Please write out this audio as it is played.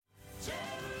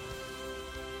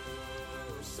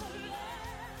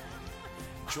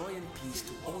Joy and peace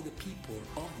to all the people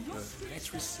of the earth.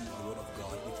 Let's receive the word of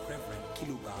God with Reverend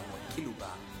Kiluba or Kiluba.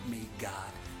 May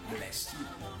God bless you.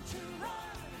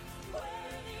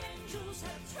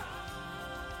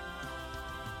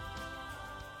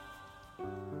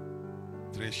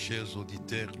 Très chers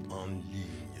auditeurs en ligne.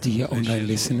 Dear online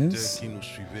listeners,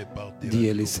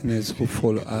 dear listeners who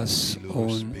follow us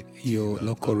on your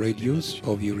local radios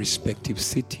of your respective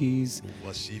cities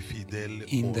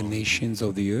in the nations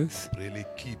of the earth,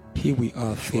 here we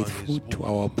are faithful to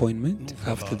our appointment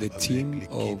after the team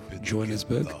of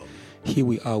Johannesburg. Here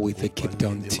we are with the Cape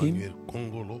Town team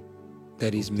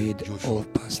that is made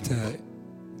of Pastor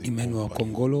Emmanuel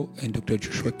Kongolo and Dr.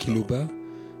 Joshua Kiluba,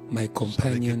 my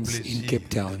companions in Cape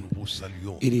Town.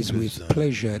 It is with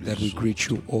pleasure that we greet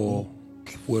you all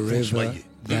wherever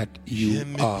that you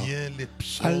are.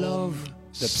 I love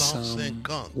the Psalm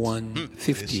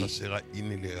 150,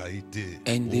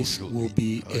 and this will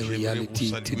be a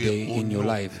reality today in your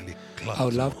life. I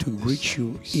would love to greet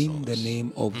you in the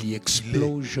name of the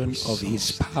explosion of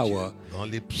His power.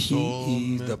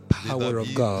 He is the power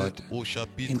of God.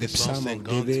 In the Psalm of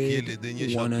David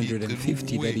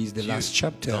 150, that is the last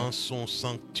chapter,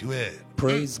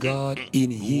 praise God in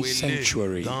His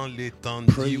sanctuary.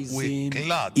 Praise Him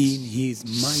in His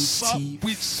mighty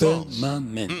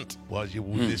firmament.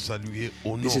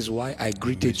 This is why I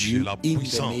greeted you in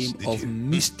the name of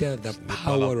Mr. the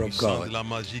Power of God.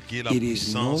 It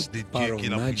is not power of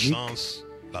magic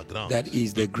that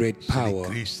is the great power.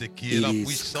 It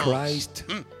is Christ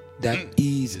that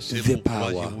is the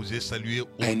power.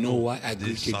 I know why I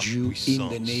greeted you in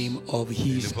the name of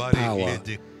His power.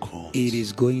 It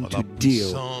is going to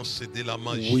deal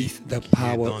with the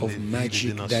power of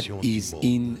magic that is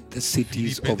in the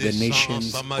cities of the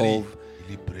nations of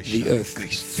the earth.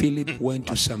 Philip went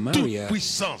to Samaria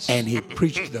and he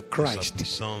preached the Christ,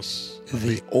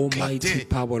 the almighty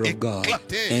power of God,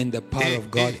 and the power of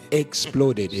God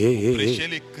exploded.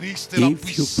 If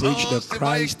you preach the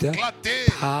Christ,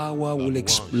 power will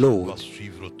explode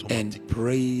and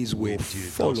praise will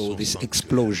follow this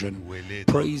explosion.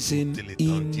 Praise Him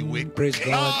praise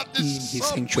God in His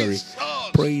sanctuary.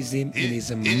 Praise Him in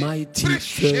His mighty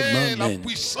firmament.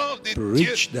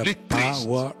 Preach the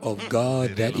power of God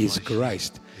that is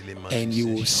Christ, and you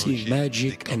will see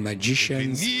magic and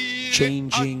magicians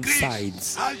changing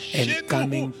sides and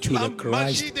coming to the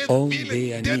Christ on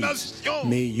their knees.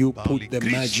 May you put the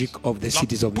magic of the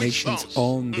cities of nations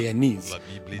on their knees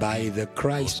by the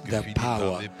Christ, the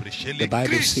power. The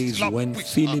Bible says when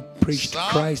Philip preached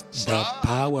Christ, the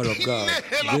power of God,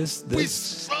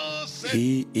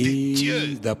 He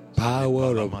is the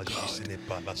power of God.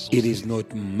 It is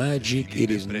not magic, it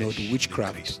is not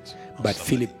witchcraft. But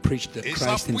Philip preached the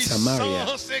Christ in Samaria,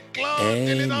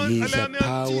 and his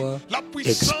power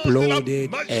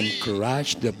exploded and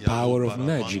crushed the power of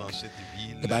magic.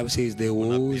 The Bible says there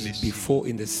was before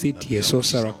in the city a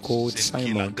sorcerer called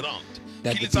Simon,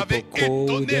 that the people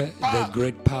called the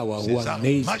great power, who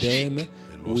amazed them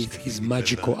with his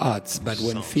magical arts. But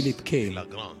when Philip came,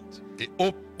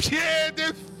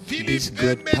 this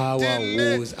great power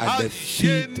was at the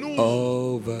feet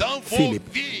of Philip.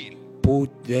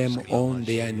 Put them on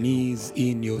their knees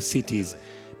in your cities,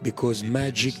 because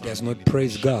magic does not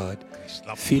praise God.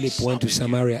 Philip went to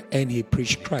Samaria and he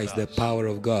preached Christ, the power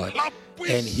of God,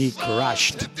 and he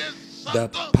crushed the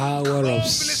power of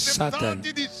Satan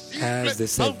as the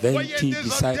 70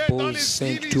 disciples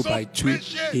sent 2 by 2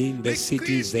 in the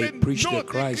cities. They preached the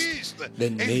Christ, the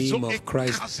name of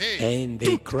Christ, and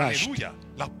they crushed.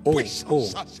 The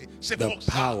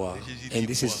power. And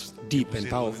this is deep and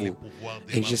powerful.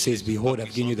 And Jesus says, behold,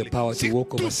 I've given you the power to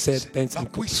walk over serpents and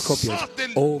scorpions,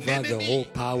 over the whole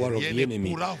power of the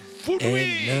enemy.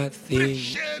 And nothing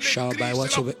shall by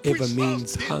whatsoever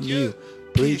means harm you.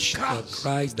 Preach the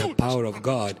Christ, the power of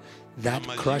God that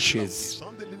crushes.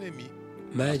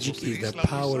 Magic is the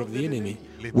power of the enemy.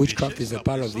 Witchcraft is the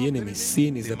power of the enemy.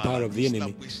 Sin is the power of the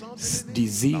enemy.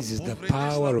 Disease is the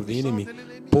power of the enemy.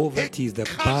 Poverty is the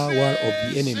power of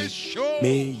the enemy.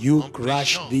 May you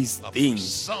crush these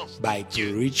things by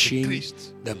preaching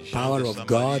the power of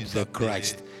God, the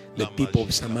Christ. The people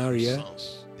of Samaria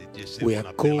were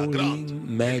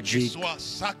calling magic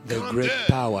the great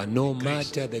power. No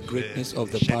matter the greatness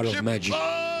of the power of magic,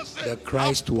 the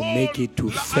Christ will make it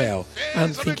to fail.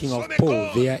 I'm thinking of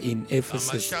Paul there in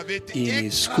Ephesus in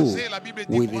his school.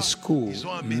 With his school,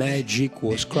 magic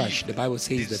was crushed. The Bible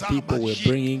says the people were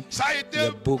bringing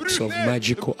the books of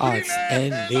magical arts,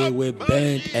 and they were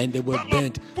burnt,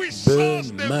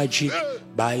 burn magic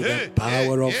by the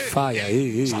power of fire.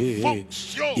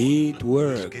 It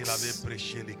works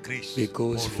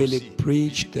because Philip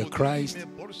preached the Christ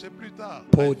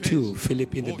Paul too,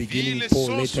 Philip in the beginning,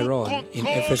 Paul later on in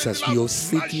Ephesus. Your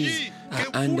cities are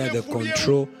under the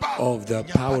control of the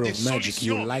power of magic.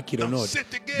 You like it or not,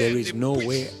 there is no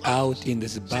way out in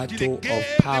this battle of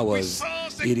powers.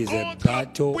 It is a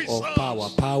battle of power,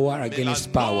 power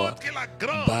against power.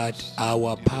 But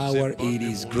our power, it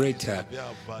is greater.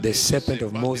 The serpent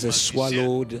of Moses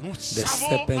swallowed the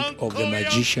serpent of the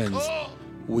magicians.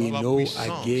 We know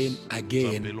again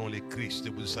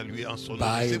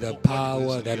by the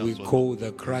power that we call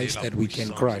the Christ that we can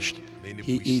crush.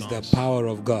 He is the power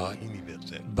of God,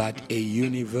 but a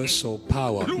universal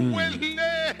power.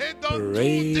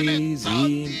 Praise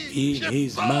Him in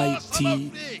His mighty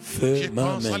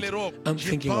firmament. I'm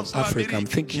thinking of Africa, I'm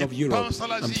thinking of Europe,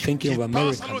 I'm thinking of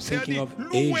America, I'm thinking of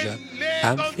Asia,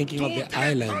 I'm thinking of the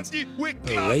islands.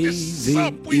 Praise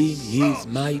Him in His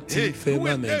mighty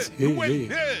firmament. Hey,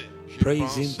 hey.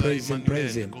 Praise Him, praise Him,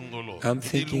 praise Him. I'm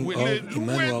thinking of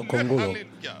Emmanuel Kongolo.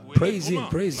 Praise Him,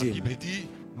 praise Him.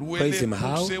 Praise Him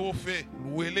how?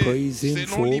 Praise Him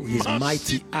for His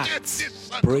mighty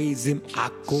acts. Praise Him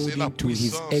according to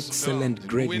His excellent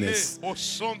greatness.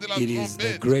 It is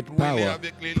the great power.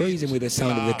 Praise Him with the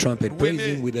sound of the trumpet. Praise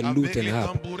Him with the lute and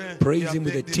harp. Praise Him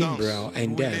with the timbrel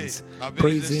and dance.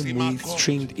 Praise Him with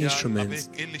stringed instruments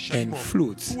and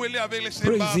flutes.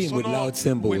 Praise Him with loud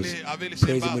cymbals.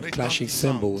 Praise Him with clashing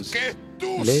cymbals.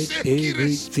 Let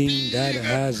everything that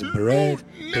has breath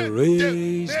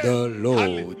praise the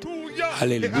Lord.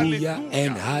 Hallelujah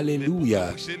and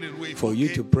hallelujah. For you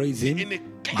to praise Him,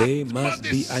 there must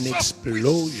be an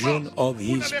explosion of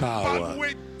His power.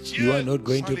 You are not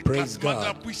going to praise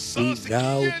God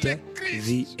without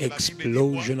the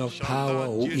explosion of power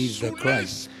who is the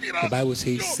Christ. The Bible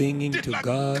says, singing to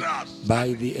God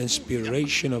by the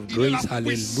inspiration of grace.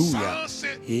 Hallelujah.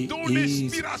 He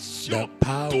is the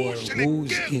power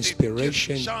whose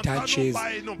inspiration touches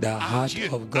the heart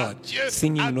of God.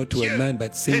 Singing not to a man,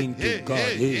 but singing to God.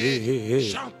 Hey, hey,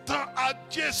 hey,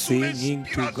 hey. Singing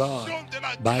to God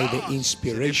by the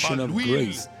inspiration of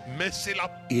grace.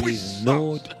 It is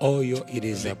not oil, it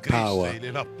is the power.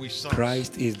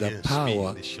 Christ is the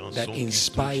power that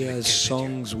inspires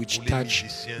songs which touch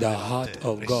the heart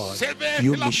of God.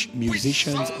 You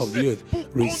musicians of the earth,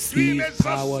 receive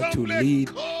power to lead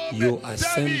your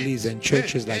assemblies and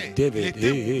churches like David.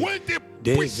 Hey, hey.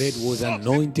 David was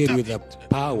anointed with the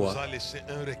power,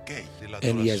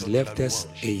 and he has left us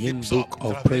a hymn book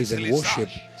of praise and worship,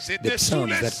 the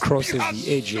Psalms that crosses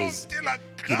the ages.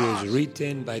 It was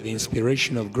written by the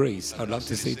inspiration of grace. I'd love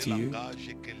to say to you,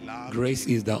 grace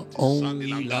is the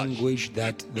only language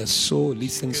that the soul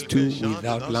listens to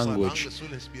without language.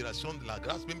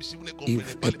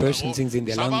 If a person sings in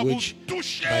their language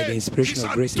by the inspiration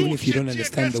of grace, even if you don't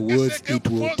understand the words, it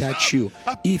will touch you.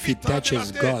 If it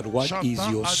touches God, what is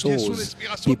your soul's,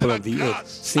 people of the earth?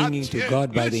 Singing to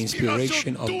God by the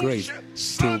inspiration of grace.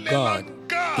 To God,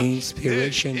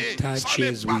 inspiration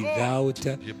touches without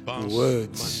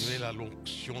words.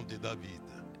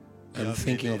 I'm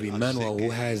thinking of Emmanuel, who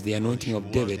has the anointing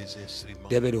of David.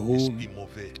 David, who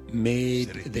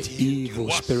made the evil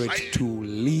spirit to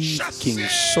leave King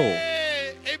Saul.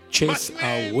 Chase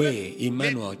away,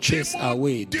 Emmanuel, chase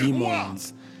away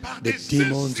demons, the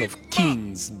demons of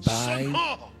kings by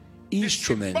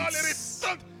instruments,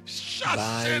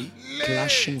 by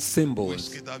clashing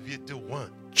cymbals.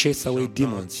 Chase away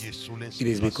demons. It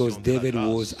is because David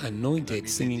was anointed,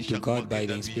 singing to God by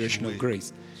the inspiration of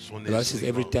grace. The Bible says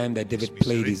every time that David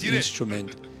played his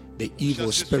instrument, the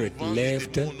evil spirit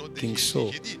left King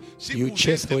Saul. You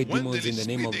chase away demons in the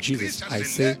name of Jesus. I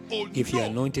say, if you are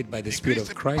anointed by the Spirit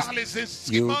of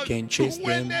Christ, you can chase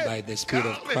them by the Spirit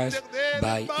of Christ,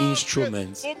 by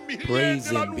instruments.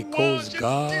 Praise Him, because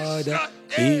God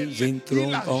is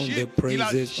enthroned on the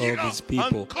praises of His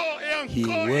people. He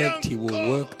worked, He will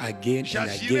work again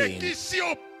and again.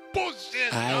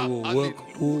 I will work,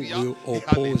 who will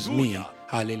oppose me?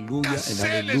 Hallelujah and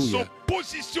hallelujah.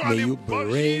 May you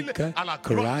break,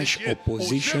 crush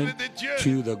opposition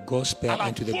to the gospel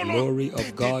and to the glory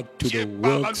of God, to the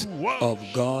works of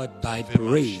God by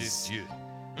praise.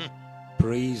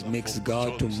 Praise makes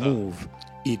God to move.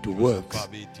 It works.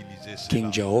 King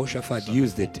Jehoshaphat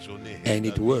used it, and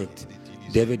it worked.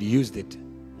 David used it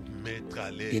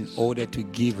in order to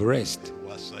give rest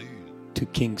to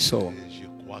King Saul.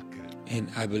 And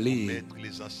I believe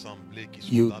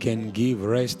you can give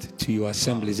rest to your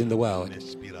assemblies in the world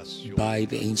by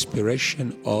the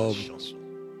inspiration of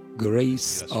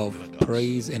grace, of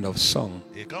praise, and of song.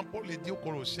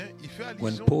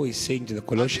 When Paul is saying to the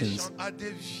Colossians,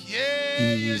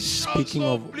 he is speaking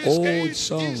of old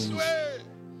songs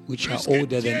which are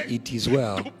older than it is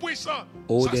well,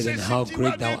 older than how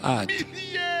great thou art.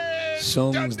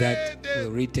 Songs that were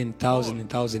written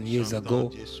thousand years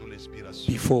ago,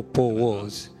 before Paul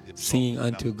was singing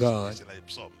unto God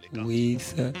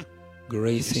with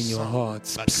grace in your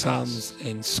hearts, psalms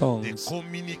and songs.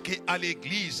 I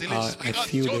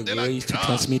feel the grace to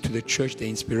transmit to the church the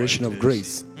inspiration of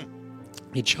grace.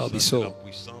 It shall be so.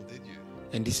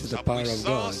 And this is the power of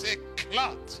God.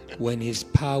 When His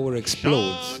power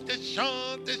explodes,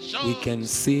 we can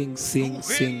sing,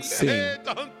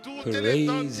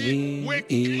 praising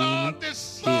in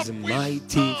His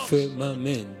mighty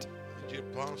firmament.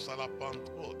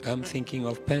 I'm thinking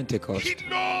of Pentecost.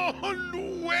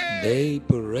 They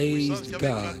praised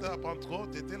God.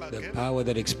 The power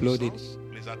that exploded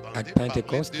at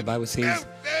Pentecost, the Bible says,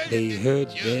 they heard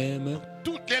them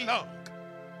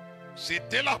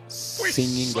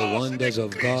singing the wonders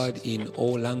of God in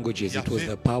all languages. It was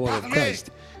the power of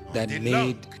Christ that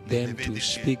made them to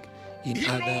speak in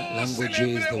other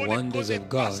languages the wonders of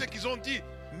God.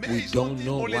 We don't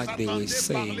know what they were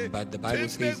saying, but the Bible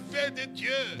says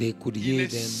they could hear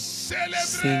them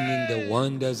singing the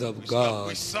wonders of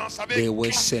God. They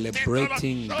were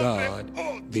celebrating God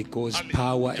because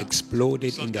power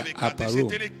exploded in the upper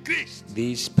room.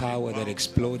 This power that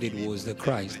exploded was the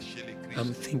Christ.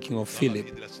 I'm thinking of Philip,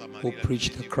 who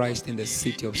preached the Christ in the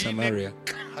city of Samaria.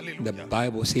 The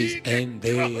Bible says, and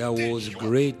there was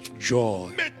great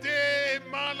joy.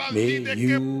 May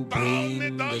you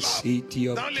bring the city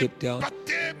of Cape Town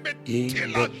in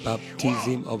the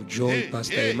baptism of joy,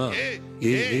 Pastor Emma.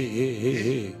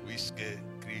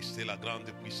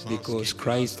 Because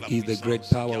Christ is the great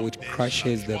power which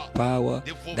crushes the power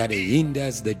that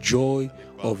hinders the joy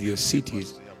of your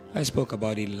cities. I spoke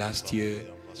about it last year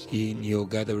in your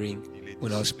gathering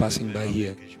when I was passing by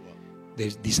here. The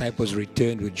disciples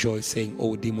returned with joy, saying,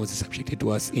 all demons are subjected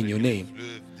to us in your name.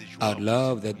 I'd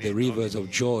love that the rivers of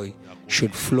joy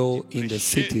should flow in the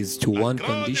cities to one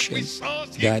condition,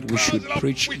 that we should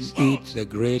preach in it the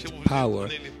great power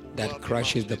that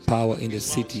crushes the power in the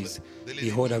cities.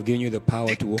 Behold, I've given you the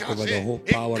power to walk over the whole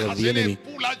power of the enemy.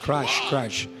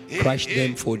 Crush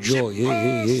them for joy.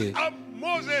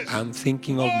 I'm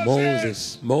thinking of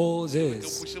Moses.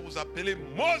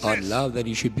 I'd love that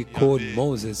you should be called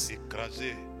Moses,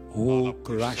 who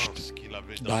crushed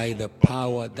by the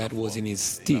power that was in his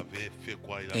stick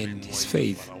and his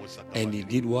faith. And he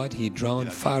did what? He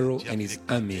drowned Pharaoh and his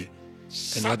army.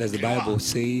 And what does the Bible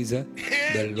say?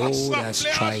 The Lord has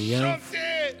triumphed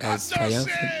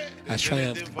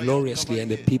gloriously, and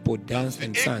the people danced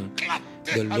and sang.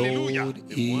 The Lord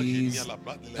is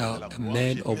a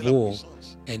man of war.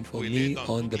 And for me,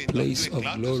 on the place of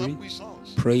glory,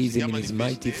 praise Him in His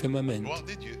mighty firmament.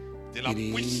 It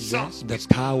is the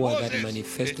power that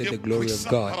manifested the glory of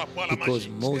God, because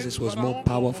Moses was more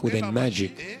powerful than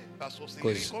magic,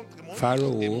 because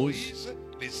Pharaoh was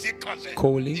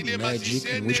calling magic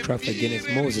and witchcraft against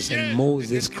Moses, and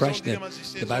Moses crushed them.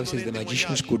 The Bible says the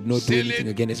magicians could not do anything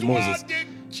against Moses,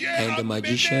 and the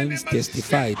magicians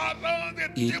testified.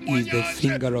 It is the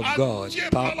finger of God.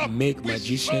 Make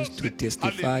magicians to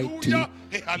testify to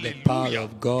the power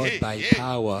of God by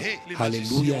power.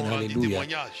 Hallelujah and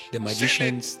hallelujah. The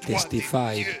magicians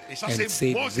testified and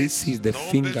said, this is the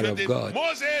finger of God,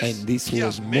 and this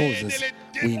was Moses.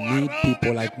 We need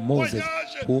people like Moses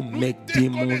who make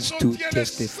demons to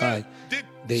testify.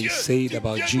 They said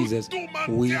about Jesus,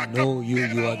 we know you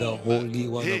are the Holy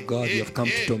One of God. You have come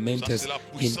to torment us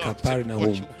in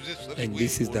Capernaum. And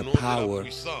this is the power.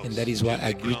 And that is why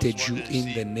I greeted you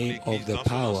in the name of the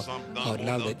power. I would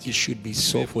love that it should be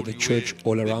so for the church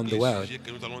all around the world.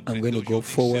 I'm going to go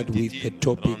forward with the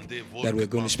topic that we're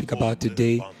going to speak about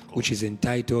today, which is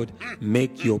entitled,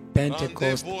 Make Your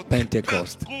Pentecost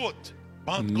Pentecost.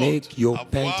 Make your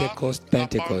Pentecost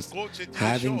Pentecost.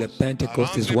 Having the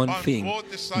Pentecost is one thing.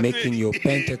 Making your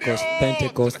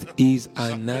Pentecost is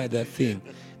another thing.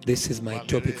 This is my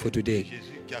topic for today.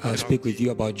 I'll speak with you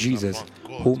about Jesus,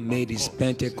 who made His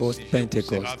Pentecost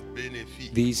Pentecost.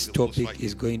 This topic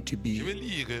is going to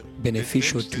be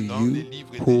beneficial to you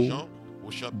who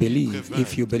believe,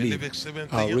 if you believe.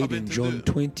 I'll read in John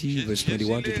 20, verse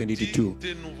 21 to 22.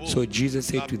 So Jesus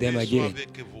said to them again,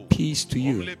 peace to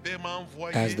you.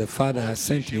 As the Father has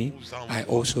sent me, I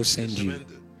also send you.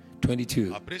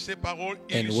 22.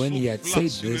 And when He had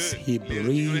said this, He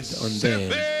breathed on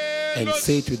them and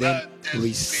said to them,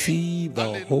 receive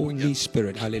the Holy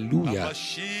Spirit. Hallelujah.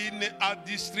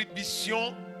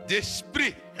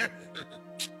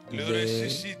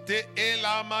 The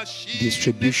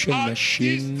distribution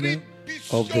machine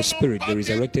of the Spirit. The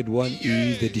resurrected one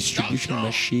is the distribution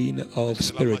machine of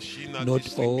Spirit, not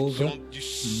of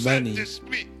money,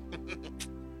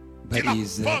 but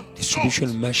is the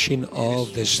distribution machine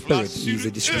of the Spirit. He is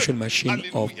the distribution machine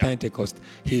of Pentecost.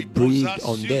 He breathed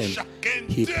on them.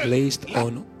 He placed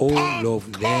on all of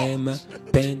them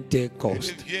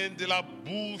Pentecost.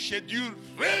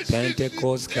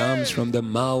 Pentecost comes from the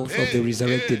mouth of the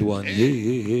resurrected one.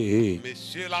 He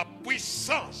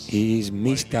is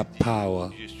Mr.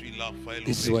 Power.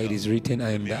 This is why it is written,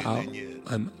 I'm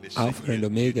Alpha and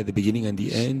Omega, the beginning and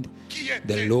the end,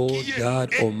 the Lord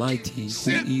God Almighty,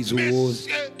 who is, who was,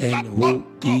 and who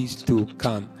is to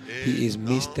come. He is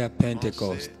Mr.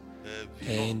 Pentecost.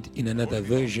 And in another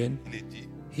version,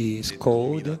 he is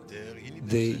called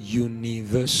the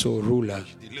universal ruler.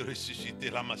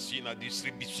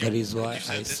 That is why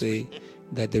I say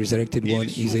that the resurrected one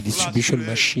is a distribution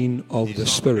machine of the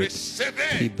Spirit.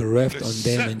 He breathed on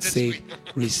them and said,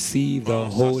 receive the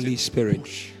Holy Spirit.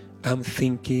 I'm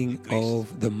thinking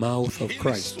of the mouth of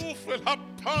Christ.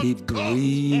 He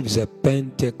breathes a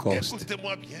Pentecost.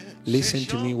 Listen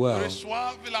to me well.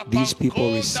 These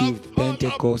people received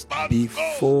Pentecost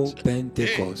before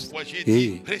Pentecost.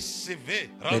 Hey.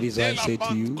 That is why I say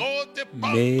to you,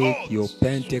 make your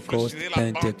Pentecost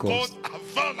Pentecost.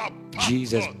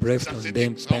 Jesus breathed on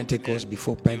them Pentecost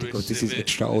before Pentecost. This is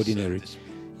extraordinary.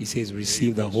 He says,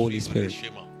 receive the Holy Spirit.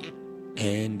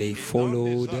 And they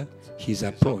followed his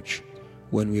approach.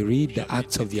 When we read the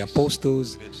Acts of the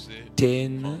Apostles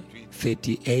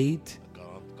 10:38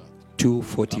 to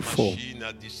 44,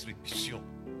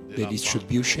 the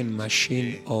distribution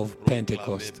machine of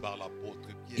Pentecost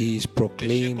is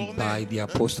proclaimed by the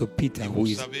Apostle Peter, who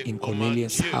is in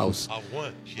Cornelius' house.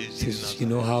 He says, you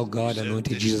know how God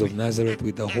anointed Jesus of Nazareth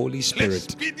with the Holy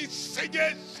Spirit.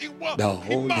 The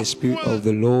Holy Spirit of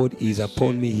the Lord is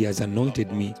upon me. He has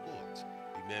anointed me,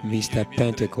 Mr.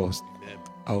 Pentecost.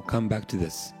 I'll come back to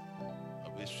this.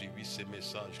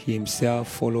 He himself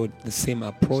followed the same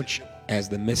approach as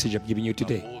the message I'm giving you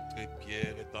today.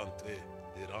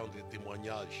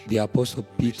 The Apostle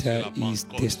Peter is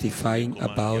testifying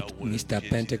about Mr.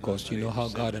 Pentecost. You know how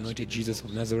God anointed Jesus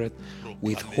of Nazareth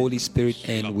with Holy Spirit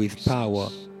and with power.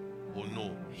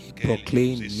 He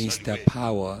proclaimed Mr.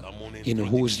 Power, in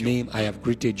whose name I have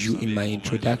greeted you in my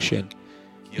introduction.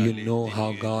 You know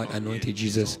how God anointed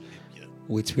Jesus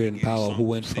with spirit and power, who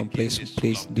went from place to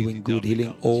place doing good,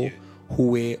 healing all who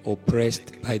were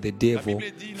oppressed by the devil,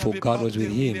 for God was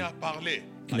with him.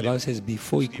 And the Bible says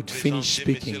before he could finish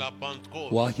speaking,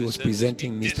 while he was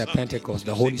presenting Mr. Pentecost,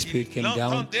 the Holy Spirit came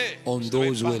down on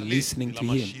those who were listening to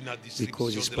him,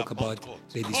 because he spoke about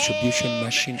the distribution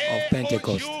machine of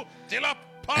Pentecost,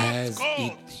 as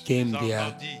it became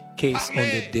their case on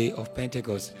the day of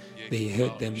Pentecost. They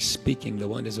heard them speaking the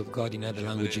wonders of God in other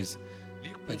languages.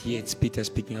 But here it's Peter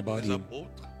speaking about him.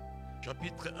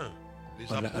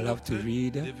 I love to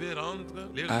read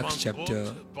Acts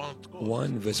chapter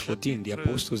 1 verse 14. The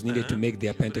apostles needed to make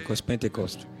their Pentecost.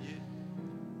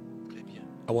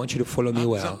 I want you to follow me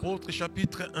well.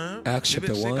 Acts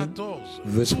chapter 1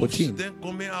 verse 14.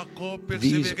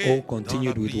 These all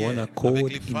continued with one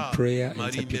accord in prayer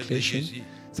and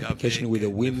supplication with the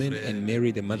women and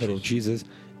Mary, the mother of Jesus,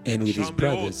 and with his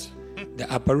brothers. The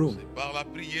upper room.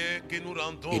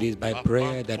 It is by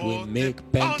prayer that we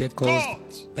make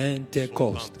Pentecost.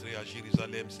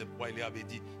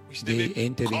 They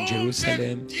entered in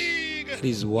Jerusalem. That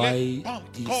is why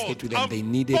he said to them they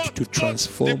needed to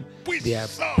transform their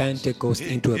Pentecost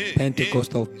into a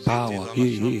Pentecost of power.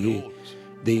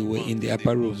 They were in the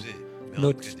upper room,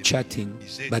 not chatting,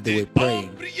 but they were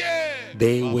praying.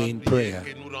 They were in prayer.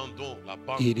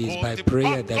 It is by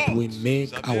prayer that we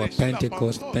make our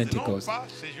Pentecost.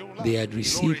 They had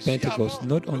received Pentecost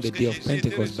not on the day of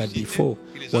Pentecost, but before.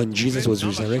 When Jesus was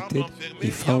resurrected, he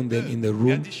found them in the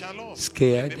room,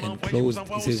 scared and closed.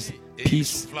 He says,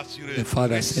 peace, the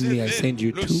Father sent me, I send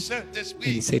you too. And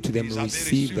he said to them,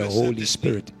 receive the Holy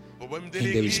Spirit. And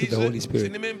they received the Holy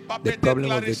Spirit. The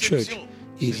problem of the church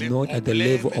is not at the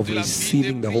level of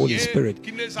receiving the Holy Spirit,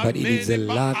 but it is the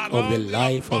lack of the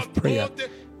life of prayer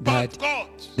that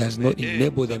does not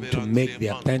enable them to make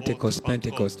their Pentecost.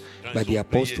 But the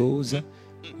apostles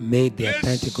made their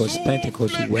Pentecost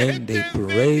when they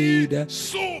prayed.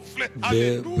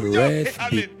 The breath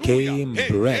became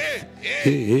breath.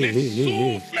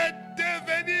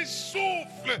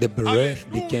 The breath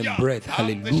became breath.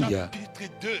 Hallelujah.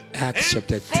 Acts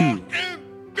chapter 2.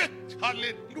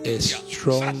 A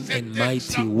strong and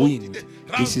mighty wind.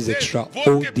 This is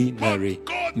extraordinary.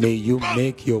 May you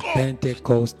make your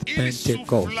Pentecost. He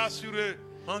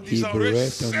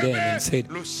breathed on them and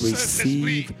said,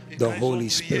 receive the Holy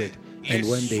Spirit. And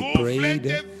when they prayed,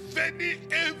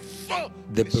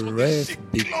 the breath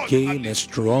became a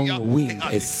strong wind,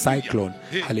 a cyclone.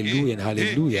 Hallelujah and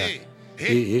hallelujah. That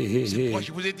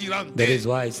is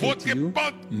why I say to you,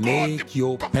 make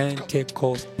your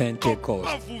Pentecost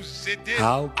Pentecost.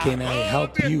 How can I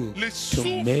help you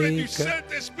to make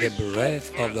the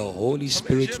breath of the Holy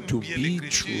Spirit to be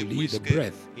truly the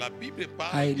breath?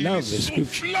 I love the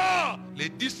scripture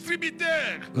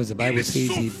because the Bible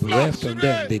says he breathed on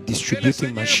them, the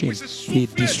distributing machine. He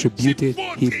distributed,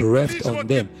 he breathed on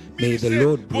them. May the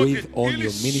Lord breathe on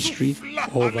your ministry,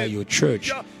 over your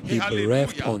church. He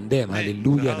breathed on them.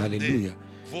 Hallelujah and hallelujah.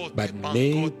 But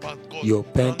make your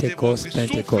Pentecost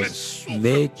Pentecost.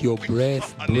 Make your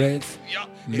breath breath.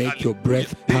 Make your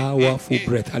breath powerful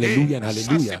breath. Hallelujah and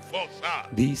hallelujah.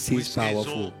 This is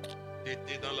powerful.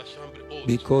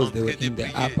 Because they were in the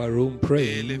upper room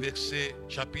praying. In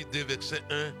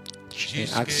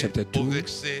Acts chapter 2,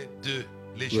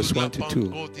 verse 1 to 2.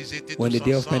 When the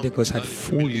day of Pentecost had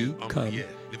fully come,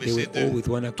 they were all with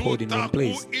one accord in one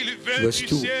place. Verse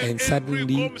 2. And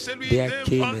suddenly there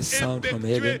came a sound from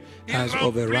heaven as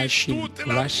of a rushing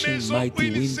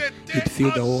mighty wind. It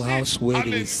filled the whole house where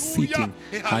they were sitting.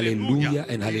 Hallelujah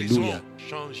and hallelujah.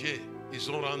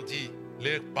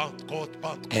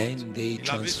 And they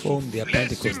transformed their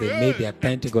Pentecost. They made their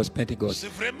Pentecost Pentecost.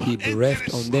 He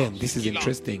breathed on them. This is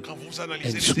interesting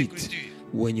and sweet.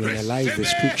 When you analyze the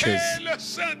scriptures,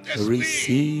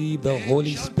 receive the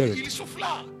Holy Spirit.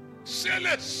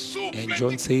 And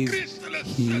John says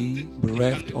he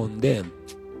breathed on them.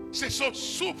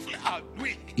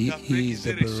 It is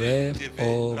the breath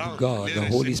of God. The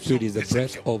Holy Spirit is the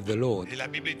breath of the Lord.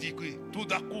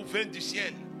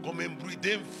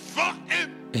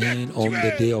 And on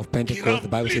the day of Pentecost, the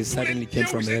Bible says, suddenly came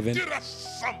from heaven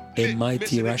a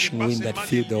mighty rushing wind that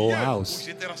filled the whole house.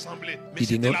 It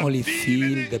did not only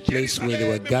fill the place where they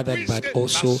were gathered, but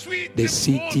also the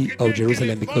city of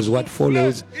Jerusalem, because what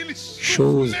follows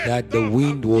shows that the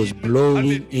wind was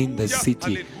blowing in the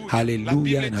city.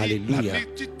 Hallelujah and hallelujah.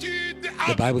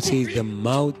 The Bible says the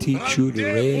multitude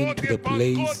ran to the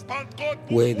place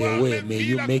where they were. May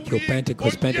you make your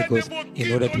Pentecost Pentecost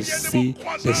in order to see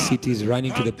the cities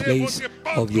running to the place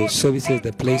of your services,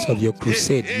 the place of your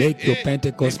crusade. Make your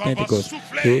Pentecost Pentecost.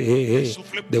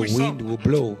 The wind will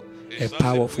blow, a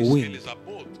powerful wind.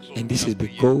 And this is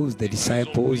because the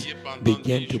disciples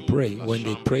began to pray. When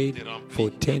they prayed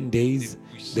for 10 days,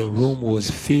 the room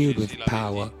was filled with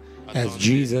power. As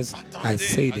Jesus has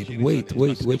said it, wait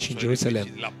in Jerusalem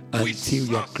until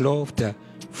you are clothed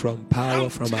from power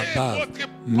from above.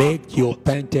 Make your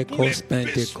Pentecost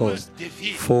Pentecost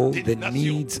for the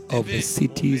needs of the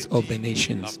cities of the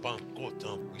nations.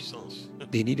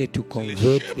 They needed to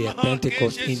convert their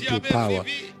Pentecost into power.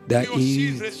 That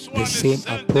is the same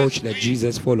approach that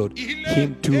Jesus followed.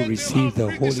 Him too received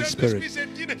the Holy Spirit.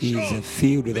 He is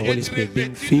filled with the Holy Spirit.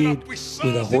 Being filled with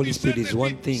the Holy Spirit is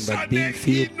one thing, but being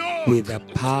filled with the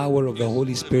power of the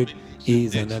Holy Spirit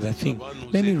is another thing.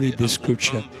 Let me read this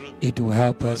scripture. It will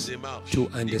help us to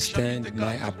understand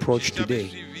my approach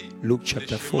today. Luke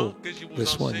chapter 4,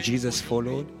 verse 1. Jesus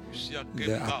followed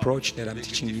the approach that I'm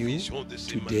teaching you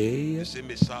today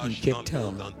in Cape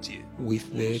Town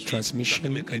with the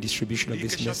transmission and distribution of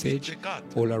this message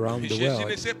all around the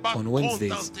world on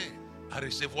Wednesdays.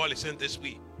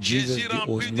 Jesus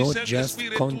was not just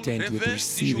content with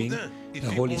receiving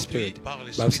the Holy Spirit. The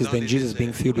Bible says, then Jesus,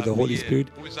 being filled with the Holy Spirit,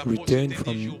 returned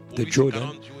from the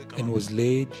Jordan and was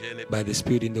laid by the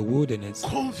Spirit in the wilderness.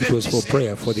 It was for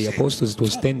prayer. For the apostles, it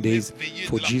was 10 days.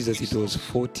 For Jesus, it was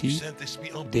 40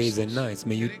 days and nights.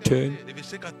 May you turn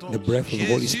the breath of the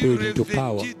Holy Spirit into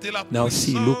power. Now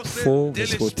see Luke 4,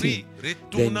 verse 14.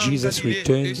 Then Jesus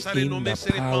returned in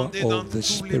the power of the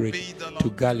Spirit to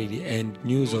Galilee, and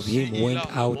news of him went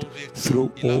out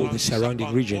through all the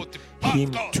surrounding region.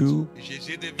 Him too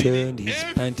turned his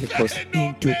Pentecost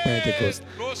into Pentecost,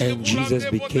 and Jesus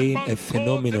became a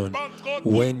phenomenon.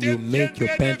 When you make your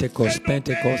Pentecost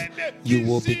Pentecost, you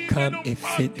will become a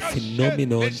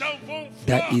phenomenon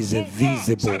that is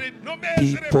visible.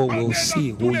 People will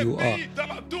see who you are.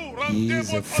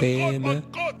 His fame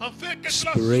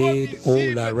spread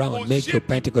all around. Make your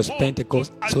Pentecost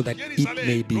Pentecost so that it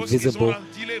may be visible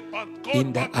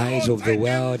in the eyes of the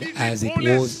world as it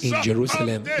was in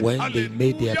Jerusalem when they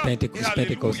made their Pentecost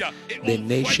Pentecost. The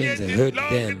nations heard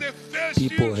them.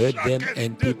 People heard them,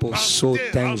 and people saw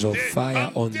tongues of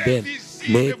fire on them.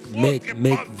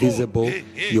 Make visible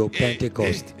your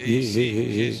Pentecost.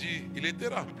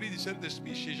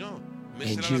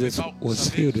 And Jesus was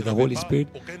filled with the Holy Spirit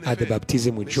at the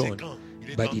baptism with John,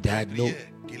 but it had no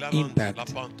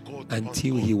impact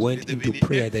until he went into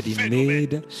prayer, that he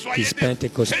made his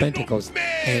Pentecost,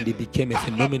 and it became a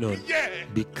phenomenon.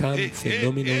 Become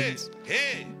phenomenons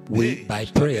by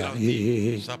prayer.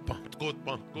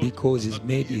 Because he's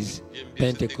made his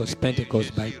Pentecost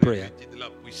by prayer.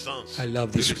 I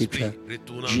love this scripture.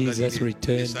 Jesus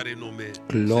returned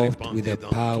clothed with the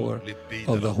power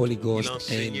of the Holy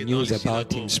Ghost, and news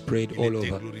about him spread all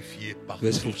over.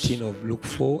 Verse 15 of Luke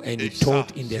 4, and he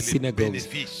taught in their synagogues,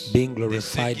 being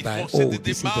glorified by all.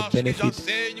 This is the benefit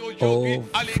of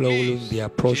following the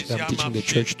approach that I'm teaching the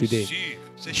church today.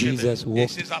 Jesus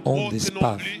walked on this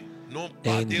path,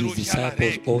 and his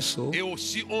disciples also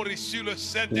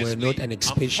were not an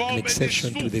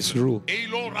exception to this rule.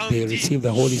 They received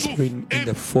the Holy Spirit in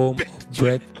the form of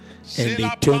breath, and they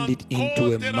turned it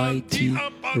into a mighty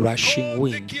rushing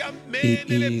wind.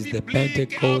 It is the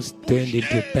Pentecost turned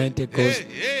into Pentecost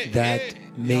that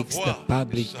makes the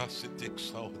public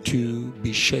to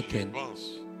be shaken.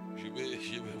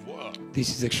 This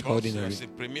is extraordinary.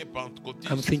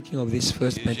 I'm thinking of this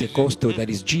first Pentecostal, that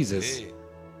is Jesus.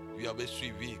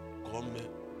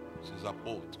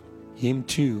 Him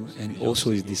too, and also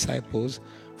his disciples,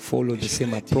 follow the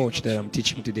same approach that I'm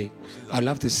teaching today. I'd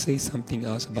love to say something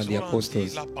else about the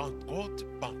apostles.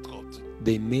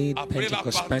 They made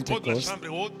Pentecost.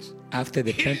 After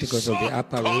the Pentecost of the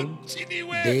upper room,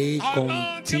 they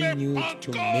continued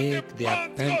to make their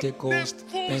Pentecost.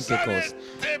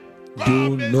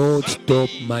 Do not stop,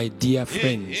 my dear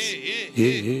friends.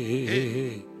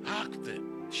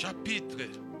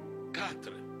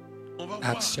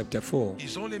 Acts chapter 4.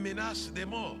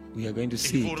 We are going to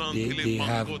see it. They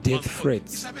have death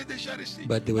threats,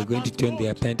 but they were going to turn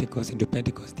their Pentecost into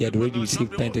Pentecost. They had already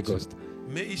received Pentecost.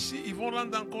 They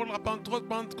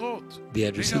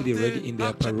had received it already in the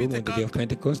upper room on the day of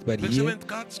Pentecost, but here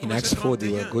in Acts 4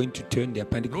 they were going to turn their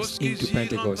Pentecost into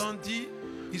Pentecost.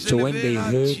 So when they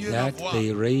heard that,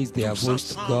 they raised their voice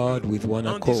to God with one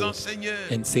accord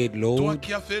and said, Lord,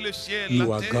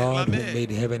 you are God who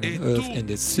made heaven and earth and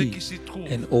the sea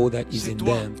and all that is in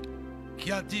them,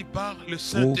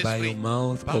 who by your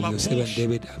mouth of your servant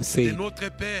David have said,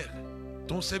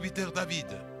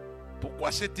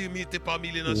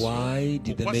 why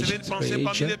did the nations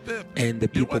rage and the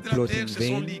people plot in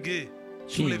vain?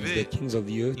 The kings of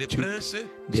the earth took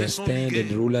their stand,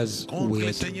 and rulers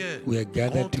were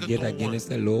gathered together against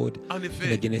the Lord and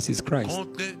against his Christ.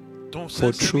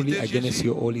 For truly against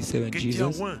your holy servant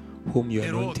Jesus, whom you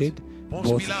anointed,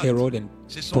 both Herod and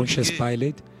Pontius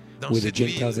Pilate, with the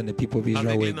Gentiles and the people of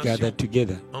Israel, were gathered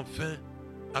together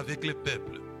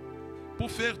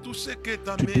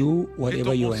to do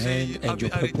whatever your hand and your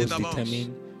purpose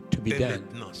determine to be done.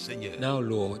 Now,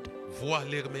 Lord,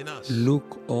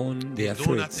 look on their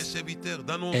threats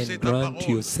and grant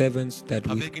to your servants that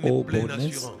with all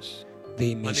boldness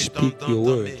they may speak your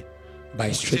word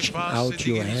by stretching out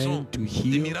your hand to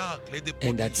heal,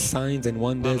 and that signs and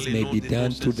wonders may be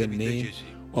done through the name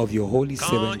of your holy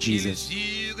servant Jesus.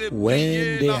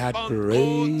 When they had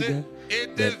prayed,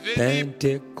 the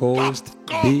Pentecost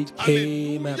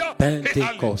became a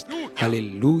Pentecost.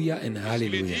 Hallelujah and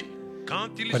hallelujah.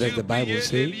 What does the Bible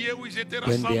say?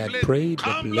 When they had prayed,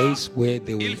 the place where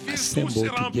they were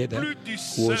assembled together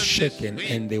was shaken,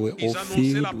 and they were all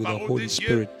filled with the Holy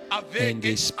Spirit, and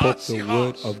they spoke the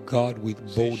word of God with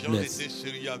boldness.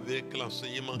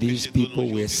 These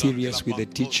people were serious with the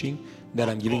teaching that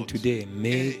I'm giving today.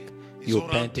 Make your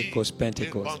Pentecost.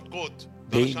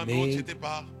 They made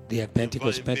their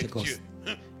Pentecost.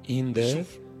 In the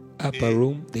upper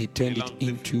room, they turned it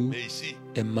into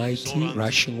a mighty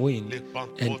rushing wind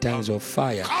and tongues of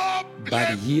fire.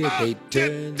 But here they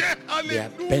turned their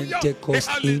Pentecost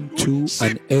into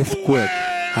an earthquake.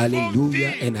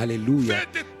 Hallelujah and hallelujah.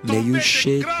 May you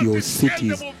shake your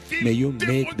cities. May you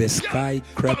make the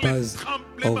skyscrapers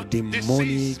of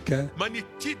demonic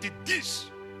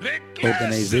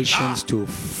organizations to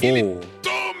fall.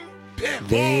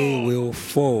 They will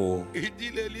fall. The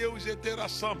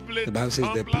Bible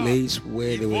says the place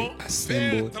where they were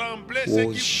assembled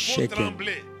was shaken.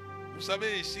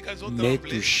 Made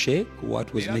to shake?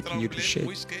 What was making you to shake?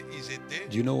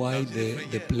 Do you know why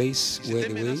the place where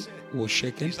they were was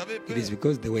shaken? It is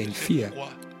because they were in fear.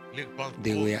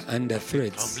 They were under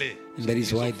threats. And that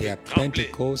is why their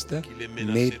Pentecost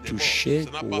made to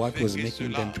shake what was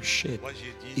making them to shake.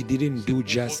 It didn't do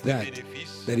just that.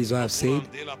 That is why I've said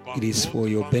it is for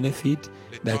your benefit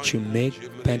that you make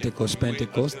Pentecost.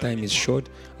 Time is short.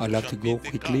 I'd love to go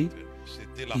quickly.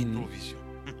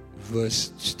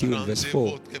 Still in verse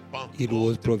 4, it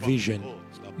was provision.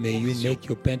 May you make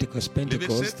your Pentecost. Make it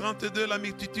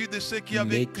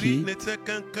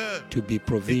to be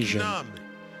provision.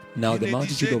 Now the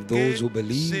multitude of those who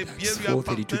believed, Acts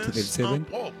 4:32-37,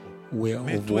 were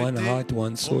of one heart,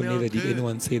 one soul. Neither did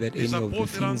anyone say that any of the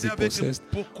things he possessed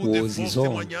was his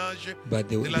own, but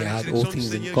they had all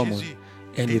things in common.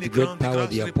 And with great power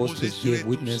the apostles gave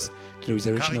witness to the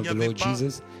resurrection of the Lord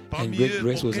Jesus, and great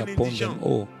grace was upon them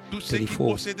all.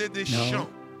 34. Now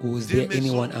was there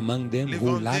anyone among them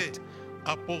who lacked?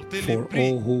 For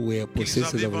all who were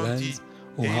possessors of lands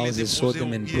or houses sold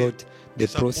them and brought the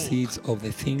proceeds of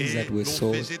the things that were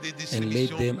sold and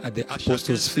laid them at the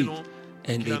apostles' feet,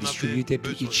 and they distributed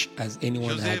to each as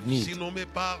anyone had need.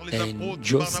 And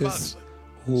Joseph,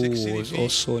 who was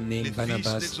also named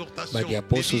Barnabas by the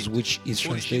apostles, which is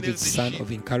translated son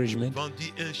of encouragement,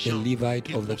 a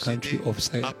Levite of the country of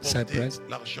Cyprus,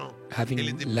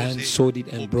 having land, sold it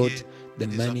and brought the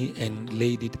money and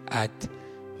laid it at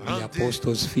the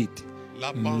apostles' feet.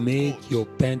 Make your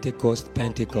Pentecost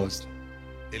Pentecost.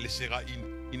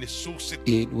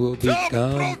 It will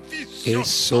become a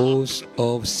source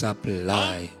of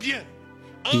supply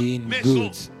in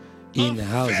goods, in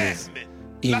houses,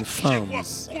 in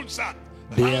farms.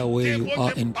 There where you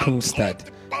are in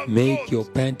Kronstadt, make your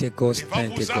Pentecost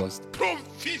Pentecost.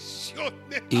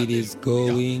 It is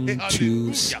going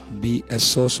to be a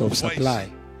source of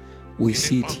supply. We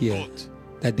see it here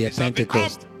that their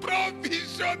Pentecost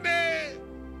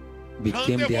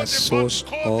became their source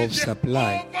of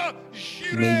supply.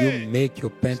 May you make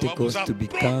your Pentecost to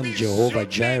become Jehovah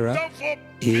Jireh.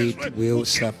 It will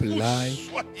supply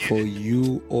for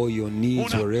you all your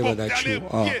needs wherever that you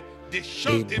are.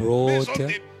 They brought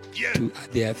to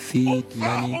their feet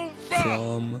money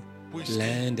from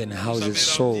land and houses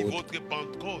sold.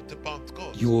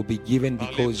 You will be given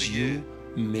because you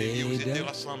made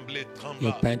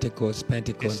your Pentecost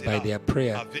by their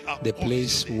prayer. The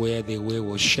place where they were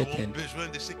was shaken,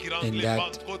 and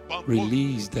that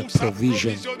released the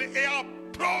provision.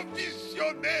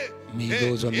 May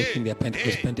those who are making their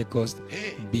Pentecost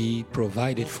be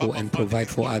provided for and provide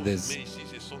for others.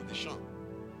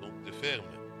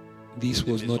 This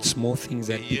was not small things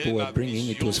that people were bringing.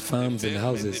 It was farms and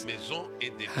houses.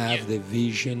 Have the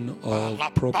vision of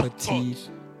property,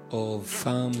 of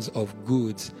farms, of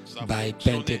goods by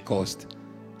Pentecost.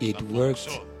 It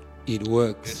worked, it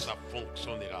works,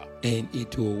 and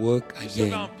it will work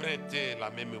again.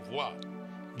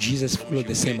 Jesus followed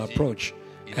the same approach.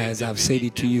 As I've said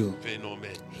it to you,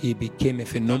 he became a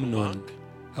phenomenon.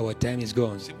 Our time is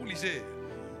gone.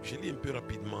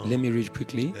 Let me read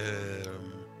quickly.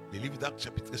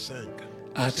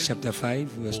 Acts chapter 5,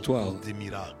 verse 12.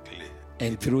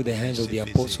 And through the hands of the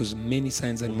apostles, many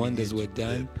signs and wonders were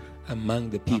done among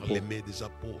the people.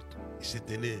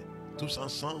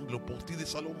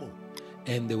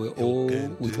 And they were all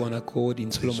with one accord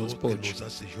in Solomon's porch.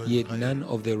 Yet none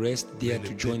of the rest dared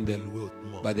to join them,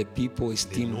 but the people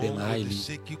esteemed them highly.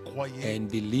 And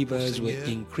believers were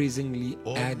increasingly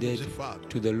added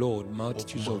to the Lord,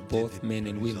 multitudes of both men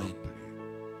and women.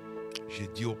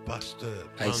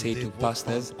 I say to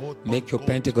pastors, make your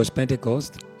Pentecost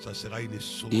Pentecost.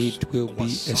 It will be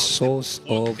a source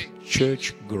of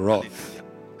church growth.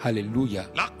 Hallelujah.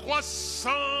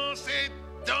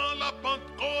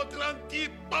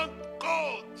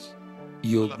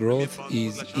 Your growth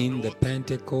is in the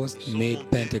Pentecost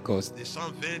made Pentecost.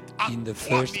 In the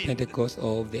first Pentecost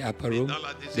of the upper room,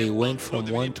 they went from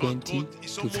 120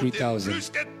 to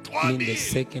 3,000. In the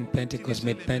second Pentecost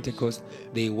made Pentecost,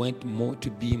 they went more to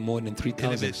be more than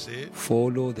 3,000.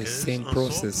 Follow the same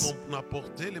process.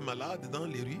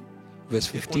 Verse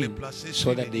 15,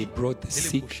 so that they brought the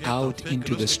sick out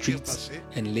into the streets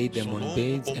and laid them on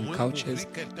beds and couches,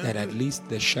 that at least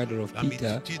the shadow of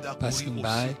Peter passing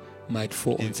by might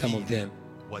fall on some of them.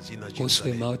 Also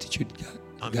a multitude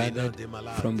gathered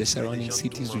from the surrounding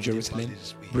cities to Jerusalem,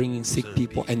 bringing sick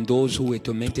people and those who were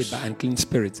tormented by unclean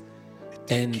spirits,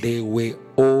 and they were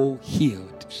all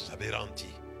healed.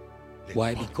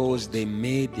 Why? Because they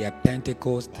made their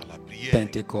Pentecost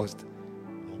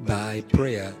by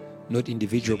prayer, not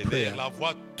individual prayer.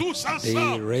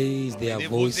 They raised their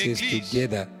voices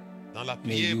together.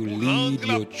 May you lead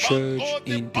your church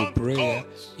into prayer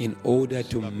in order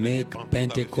to make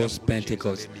Pentecost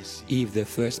Pentecost. If the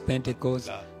first Pentecost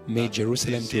made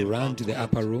Jerusalem to run to the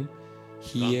upper room,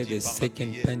 here the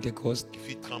second Pentecost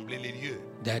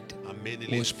that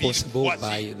was possible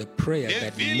by the prayer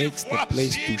that makes the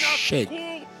place to shake.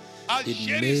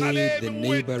 It made the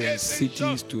neighboring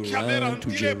cities to run to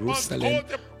Jerusalem,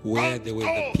 where there were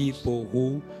the people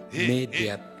who made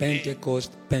their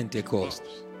Pentecost Pentecost.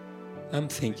 I'm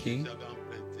thinking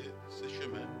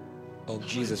of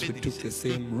Jesus who took the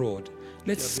same road.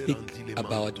 Let's speak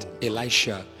about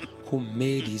Elisha who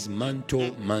made his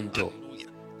mantle.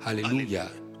 Hallelujah.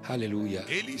 Hallelujah.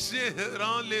 Élisée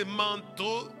rend les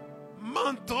manteaux.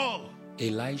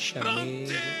 Elisha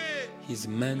made his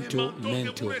mantle. May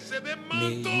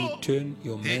you turn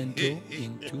your mantle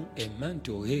into a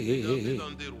mantle. Hey.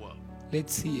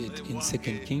 Let's see it in 2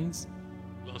 Kings.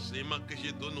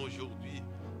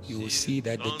 You will see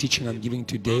that the teaching I'm giving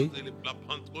today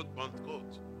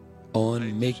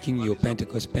on making your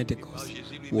Pentecost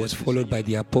was followed by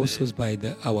the apostles, by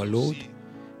our Lord,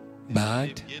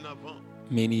 but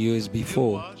many years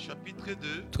before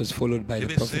it was followed by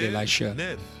the prophet Elisha.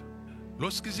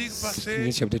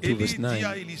 Kings chapter 2 verse 9.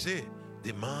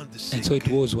 And so it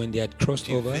was when they had crossed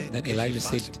over that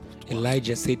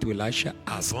Elijah said to Elisha,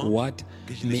 ask, what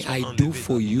may I do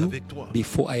for you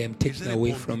before I am taken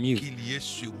away from you?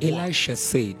 Elisha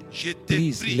said,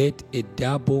 please let a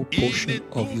double portion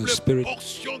of your spirit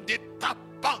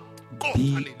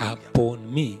be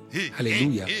upon me.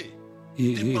 Hallelujah.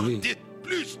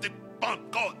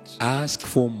 Ask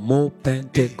for more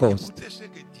Pentecost.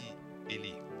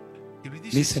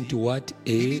 Listen to what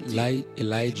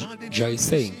Elijah is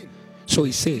saying. So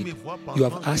he said, you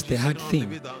have asked a hard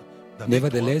thing.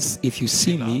 Nevertheless, if you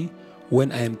see me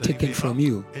when I am taken from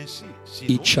you,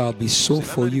 it shall be so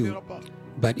for you.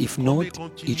 But if not,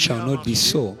 it shall not be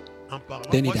so.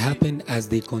 Then it happened as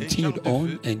they continued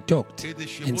on and talked,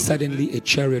 and suddenly a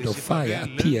chariot of fire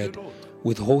appeared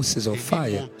with horses of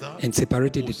fire and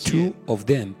separated the two of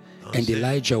them. And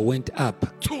Elijah went up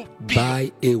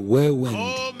by a whirlwind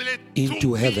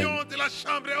into heaven,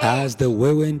 as the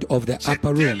whirlwind of the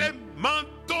upper room.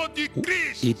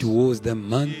 It was the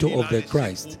mantle of the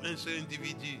Christ.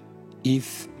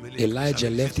 If Elijah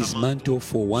left his mantle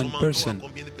for one person,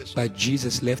 but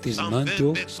Jesus left his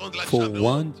mantle for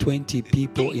 120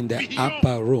 people in the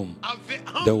upper room,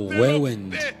 the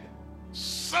whirlwind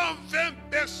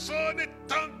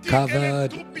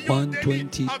covered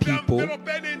 120 people,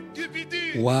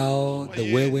 while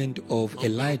the whirlwind of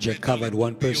Elijah covered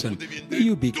one person. May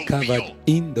you be covered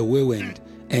in the whirlwind,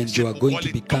 and you are going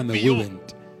to become a whirlwind.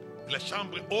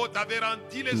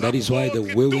 And that is why the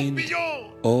whirlwind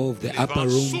of the upper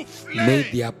room made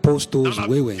the apostles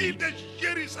whirlwind,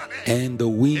 and the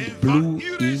wind blew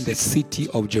in the city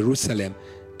of Jerusalem,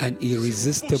 an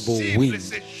irresistible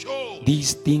wind.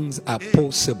 These things are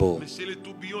possible.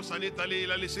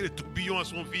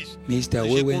 Mr.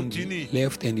 Whirlwind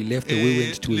left, and he left the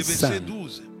whirlwind to his son.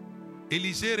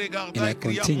 And I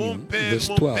continue, verse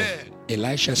 12.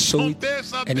 Elisha saw it,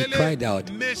 and he cried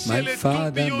out, my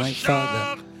father, my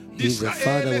father. His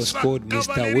father was called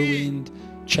Mr. Whirlwind,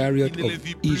 chariot of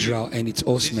Israel and its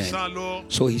horsemen.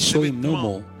 So he saw him no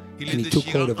more, and he took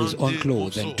hold of his own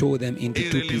clothes and tore them into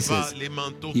two pieces.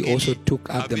 He also took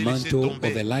up the mantle of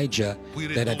Elijah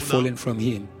that had fallen from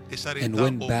him, and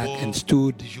went back and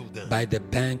stood by the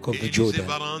bank of the Jordan.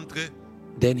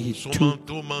 Then he took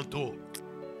the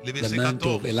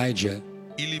mantle of Elijah,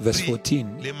 verse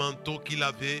 14.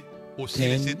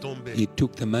 Then he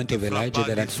took the mantle of Elijah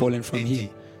that had fallen from him,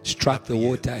 struck the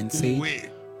water, and said,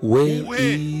 where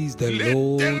is the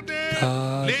Lord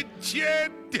God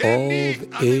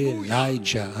of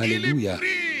Elijah? Hallelujah.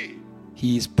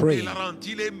 He is praying, and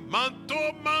he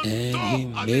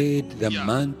made the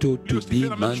mantle to be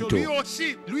mantle.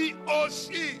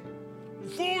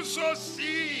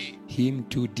 Him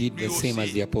too did the same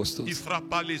as the apostles.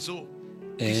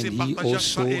 And he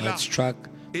also had struck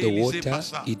the water.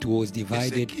 It was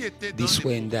divided this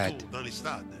way and that.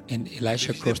 And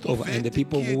Elisha crossed over. And the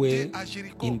people who were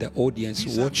in the audience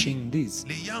watching this.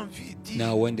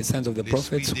 Now when the sons of the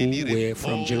prophets who were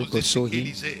from Jericho saw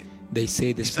him, they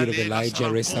say the spirit of Elijah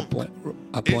rests upon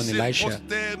Elisha.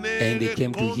 And they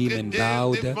came to him and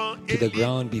bowed to the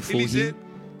ground before him.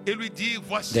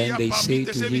 Then they say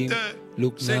to him,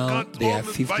 look now, there are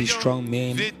 50 strong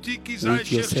men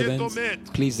with your servants.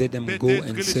 Please let them go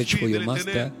and search for your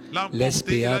master, lest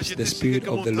perhaps the Spirit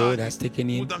of the Lord has taken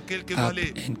him up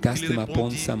and cast him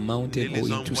upon some mountain or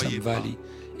into some valley.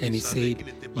 And he said,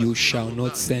 you shall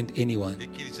not send anyone.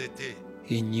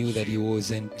 He knew that he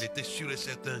wasn't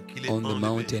on the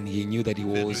mountain. He knew that he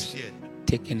was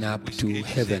taken up to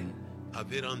heaven.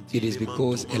 It is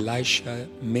because Elisha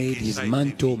made his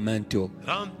mantle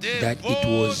that it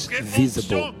was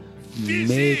visible.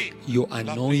 Make your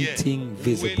anointing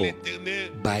visible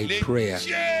by prayer.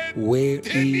 Where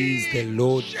is the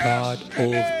Lord God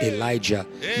of Elijah?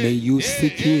 May you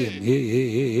seek him.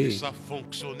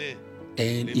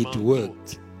 And it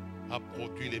worked.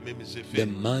 The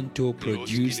mantle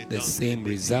produced the same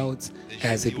results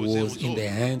as it was in the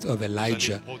hands of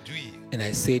Elijah. And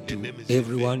I say to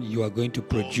everyone, you are going to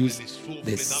produce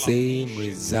the same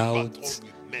results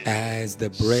as the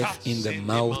breath in the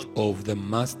mouth of the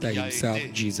Master himself,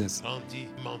 Jesus.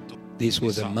 This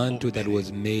was a mantle that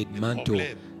was made mantle,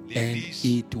 and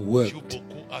it worked.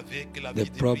 The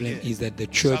problem is that the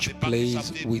church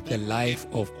plays with the life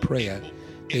of prayer.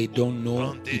 They don't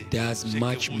know it does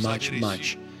much.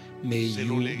 May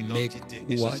you make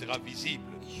what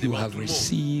you have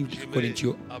received according to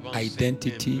your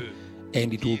identity,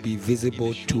 and it will be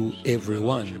visible to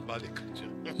everyone.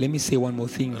 Let me say one more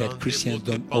thing that Christians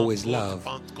don't always love.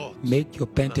 Make your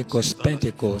Pentecost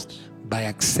by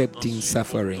accepting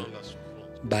suffering,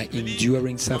 by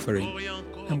enduring suffering.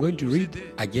 I'm going to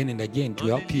read again and again to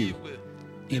help you.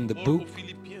 In the book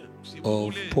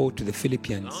of Paul to the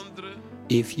Philippians,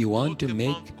 if you want to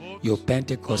make your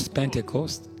Pentecost,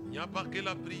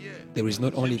 there is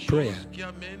not only prayer.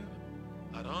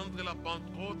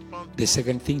 The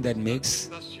second thing that makes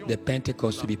the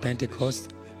Pentecost to be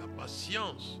Pentecost,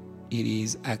 it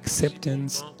is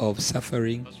acceptance of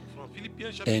suffering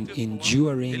and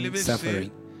enduring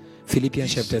suffering.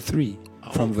 Philippians chapter 3,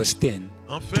 from verse 10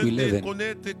 to 11,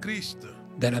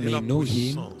 that I may know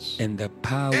him and the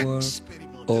power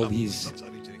of his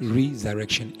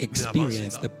resurrection,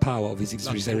 experience the power of his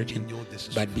resurrection,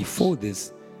 but before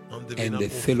this, and the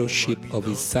fellowship of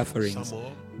his sufferings,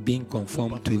 being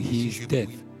conformed to his death,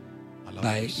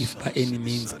 if by any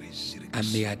means I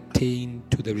may attain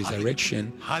to the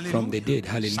resurrection from the dead.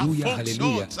 Hallelujah,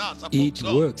 hallelujah. It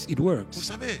works.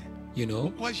 You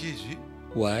know,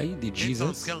 why did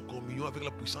Jesus,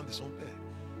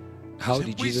 how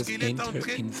did Jesus enter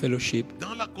in fellowship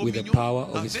with the power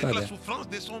of his Father?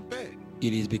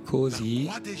 It is because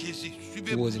he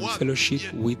was in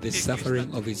fellowship with the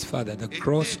suffering of his Father. The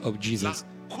cross of Jesus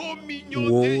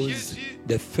was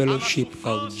the fellowship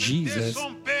of Jesus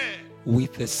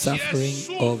with the suffering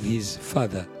of his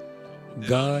Father.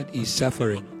 God is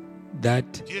suffering. That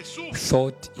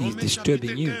thought is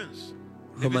disturbing you.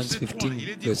 Romans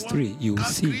 15 verse 3, you will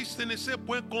see,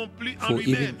 for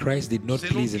even Christ did not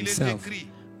please himself,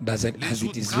 but as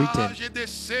it is written,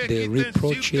 the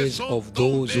reproaches of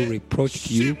those who reproached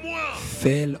you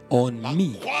fell on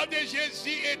me.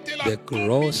 The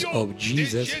cross of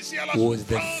Jesus was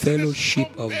the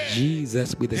fellowship of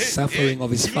Jesus with the suffering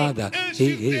of his Father.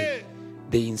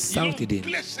 They insulted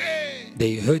him.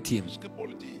 They hurt him.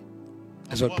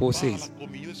 That's what Paul says.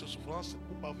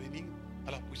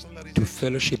 To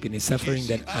fellowship in his suffering,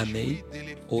 that I may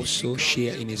also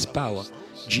share in his power.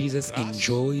 Jesus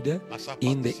enjoyed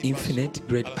in the infinite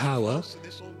great power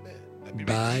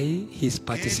by his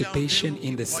participation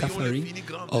in the suffering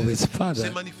of his Father.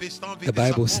 The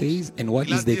Bible says, and what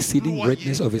is the exceeding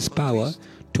greatness of his power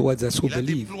towards us who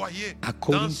believe,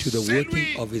 according to the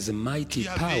working of his mighty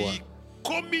power,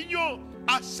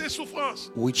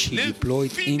 which he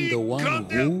deployed in the one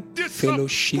who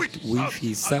fellowshiped with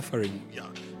his suffering.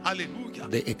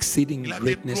 The exceeding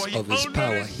greatness of his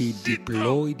power, he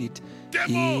deployed it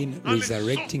in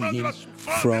resurrecting him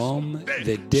from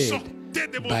the dead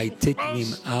by taking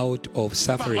him out of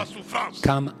suffering.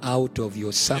 Come out of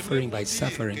your suffering by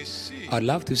suffering. I'd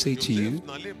love to say to you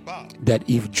that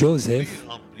if Joseph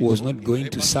was not going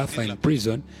to suffer in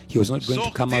prison, he was not going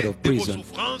to come out of prison.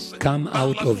 Come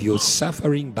out of your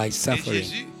suffering by suffering.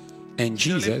 And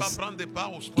Jesus,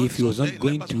 if he was not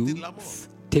going to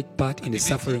take part in the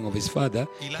suffering of his Father,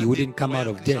 he wouldn't come out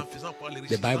of death.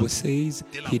 The Bible says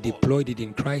he deployed it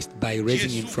in Christ by raising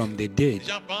him from the dead.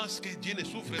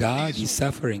 God is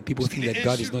suffering. People think that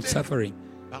God is not suffering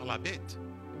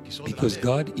because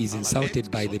God is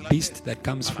insulted by the beast that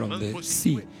comes from the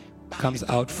sea, comes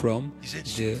out from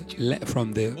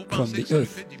the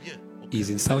earth. He is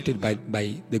insulted by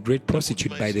the great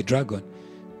prostitute, by the dragon.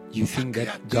 You think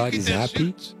that God is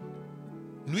happy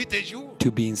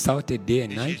to be insulted day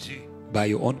and night by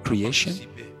your own creation?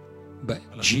 But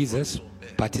Jesus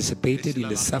participated in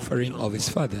the suffering of his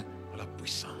Father.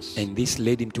 And this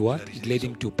led him to what? It led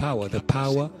him to power, the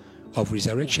power of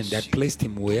resurrection that placed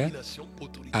him where?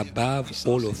 Above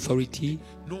all authority,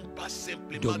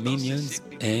 dominions,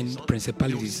 and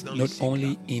principalities, not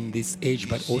only in this age,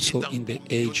 but also in the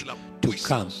age to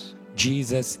come.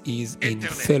 Jesus is in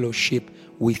fellowship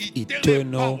with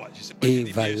eternal,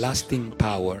 everlasting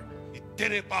power.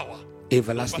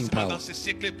 Everlasting power.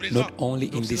 Not only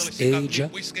in this age,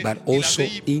 but also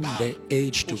in the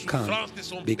age to come,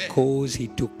 because he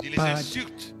took part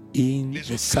in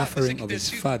the suffering of his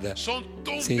Father.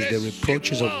 Says the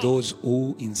reproaches of those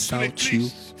who insult you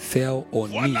fell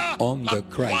on me, on the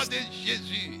Christ.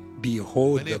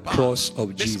 Behold the cross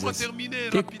of Jesus.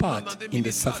 Take part in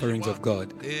the sufferings of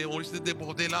God.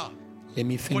 Let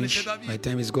me finish. My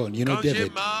time is gone. You know Quand je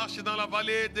David. marche dans la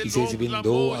vallée de He says, l'ombre de even la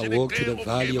though mort, I je ne walk through crains the aucun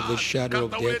valley of the mal, shadow car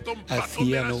of ta ouée et death, ton I bâton me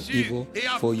fear no rassurent. evil, Et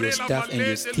for your après la staff and vallée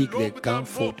your de stick, they l'ombre de la mort,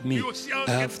 comfort me. lui aussi entre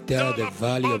After dans the la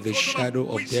valley of the bâton de la shadow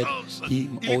of death, puissance. he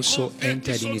Il also convertit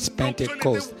entered in son his doctrine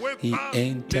Pentecost. était He par les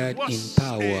entered rois in et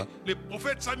power. le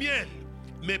prophète Samuel.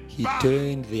 Mais He par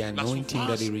turned the la anointing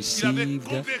that he souffrance, il avait received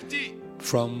converti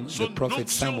from the son prophet onction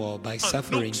Samuel by en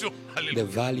suffering onction. the Alléluia.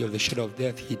 valley of the shadow of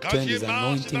death. He Quand turned je his marche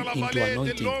dans anointing la into vallée de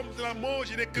anointing. l'ombre de la mort,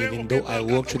 je ne crains Even aucun though I mal,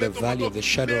 walk car through ta ouée the et ton valley bâton of the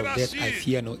shadow me of death, I rassurent.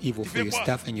 fear no evil, Il for fait your quoi?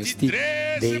 staff and your Tu stick,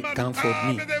 dresses they ma comfort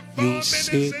me. table devant You mes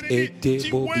set a ennemis. Tu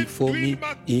table oins before d'huile me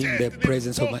ma in tête the de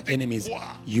presence of my forte enemies.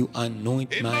 gloire. You anoint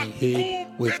Et my ma head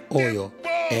coupe with est oil,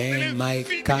 déborde and my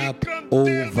l'infinie cup grandeur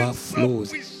de sa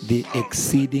overflows the puissance.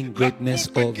 exceeding La greatness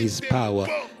coupe of qui his power.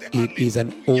 déborde. It is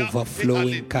an Alléluia.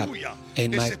 overflowing cup, Alléluia.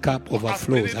 and Et my c'est cup pourquoi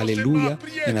overflows. apprenez non seulement à Hallelujah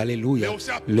prier, and mais hallelujah.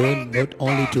 aussi à Learn prendre not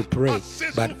only to part pray, à ses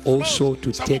but souffrances. also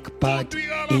to Ça vous take part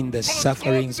conduira à la in the Pentecôte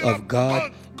sufferings de la of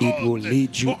God. It will Pentecôte.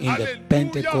 lead you Oh, in the alléluia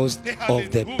Pentecost et of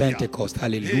the alléluia. Pentecost.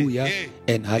 Hallelujah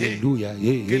and hallelujah.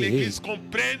 Que l'Église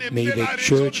comprenne et May mette la the raison de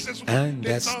church ses souffrances. Le temps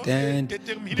understand est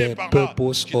terminé the par là.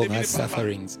 purpose Je of termine her par là.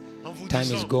 sufferings. En vous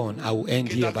Time is disant gone. I will end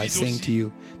que here by David saying aussi to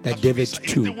you a that souffert David ça. Il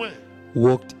était too loin.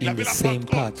 walked Il in avait the la same Pentecôte.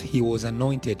 path. He was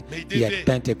anointed. Mais il He had devait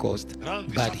Pentecost, rendre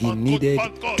but sa he Pentecôte needed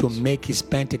Pentecôte to make his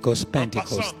Pentecost en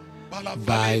Pentecost passant par la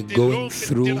by vallée de going l'ombre et de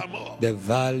through la mort. the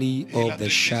valley Et il a of the dressé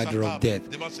shadow sa of table death.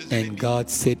 devant ses And ennemis. God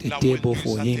set Il a a table oint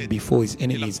for sa him tête. before his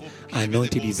Et la enemies, coupe qui avait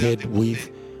anointed his débordé a head débordé.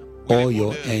 with Où les oil,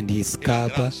 bonheurs and his et la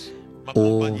cup grâce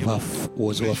m'accompagneront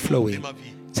was tous les jours de overflowing. ma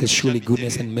vie. It says, surely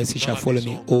goodness and mercy Dans shall la follow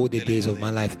me maison all the de days of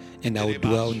my l'Éternel. life, and I Et will les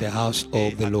dwell in the marches house et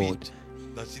of the Lord. habite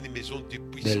dans une maison de The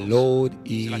puissance. Lord,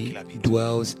 C'est là he qu'il habite.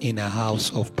 dwells in a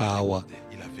house of power.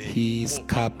 Il avait His more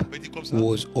cup power. On peut dire comme ça. was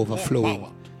More overflowing.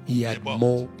 power. He had D'abord,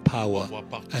 more power, on va an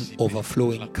participer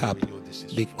overflowing à la cup, communion de ses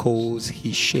because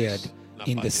he shared n'a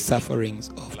in pas the été sufferings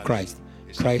à of la Christ. vie.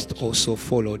 Et ça Christ fonctionne. also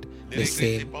followed Ne the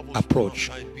regrettez same pas vos approach. souffrances,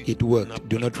 ça a un It but. worked. On n'a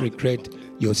Do pas not le temps de regret parler.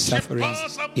 your Je sufferings.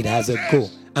 pense à It has a Moses. goal.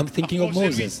 I'm thinking À of cause de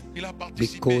lui, Moses. il a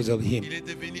participé. Because of him, Il est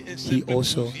devenu un he simple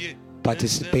also bouvier, un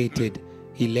participated. simple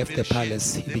He left the berger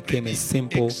palace. He des became a brebis,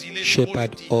 simple exilé de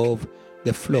shepherd politique. of the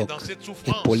Et flock, dans cette a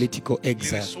souffrance, political il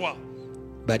exile. reçoit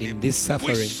But in this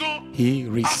suffering, puissant he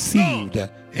received ardent.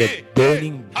 the Hey,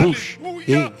 burning hey, bush.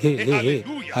 alléluia, Hey, et hey, hey,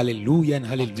 alléluia. hallelujah and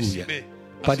hallelujah. Participez à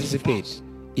cette Participate souffrance.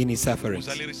 in his Vous sufferings.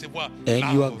 allez recevoir And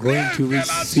la you are going to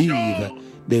receive révélation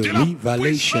the de la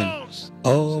revelation puissance.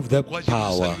 of the Pourquoi je vous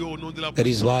power. salue au nom de la That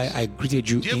is why puissance. I greeted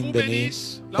you Dieu in vous the name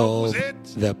bénisse là où of vous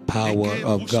êtes, the power et que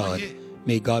of vous God. soyez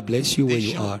May God bless you where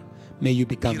you are. May you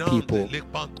qui become rendent people les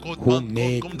Pentecôtes, who Pentecôte,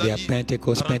 make comme their David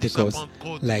Pentecost a rendu sa Pentecost,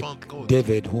 Pentecôte, like Pentecôte.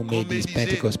 David who made Comme his Élisée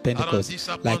Pentecost a Pentecost, rendu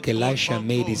sa like Pentecôte, Elisha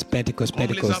made his Pentecost Comme les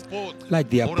Pentecost, apôtres like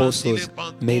the ont rendu apostles les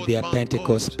Pentecôtes, made their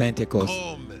Pentecost Pentecôte. Pentecost,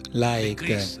 Comme like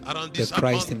Christ a rendu the sa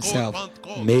Christ Pentecôte, himself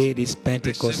Pentecôte. made his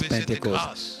Pentecost Recevez cette Pentecost.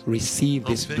 grâce, Receive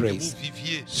this afin que grace vous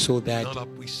viviez so that dans la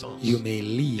puissance. you may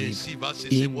live Ainsi va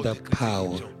cesser in the votre power,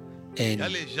 crucifixion. and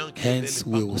hence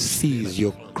will cease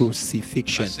your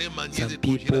crucifixion. Some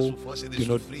people do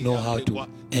not know how to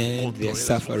end their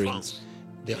sufferings.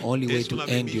 The only way to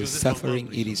end your suffering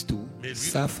it is to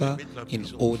suffer in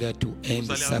order to end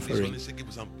the suffering.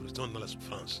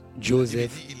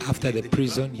 Joseph, after the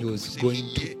prison, he was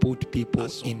going to put people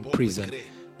in prison.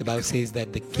 The Bible says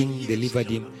that the king delivered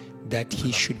him that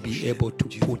he should be able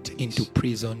to put into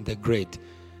prison the great.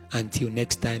 Until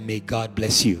next time, may God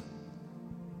bless you.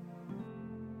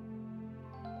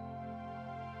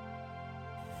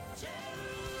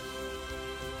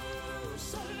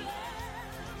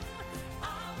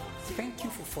 Thank you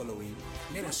for following.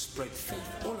 Let us spread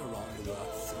faith all around the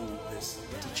world through this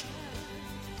teaching.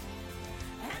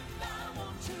 And I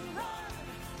want to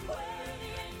run where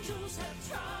the angels have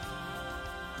tried.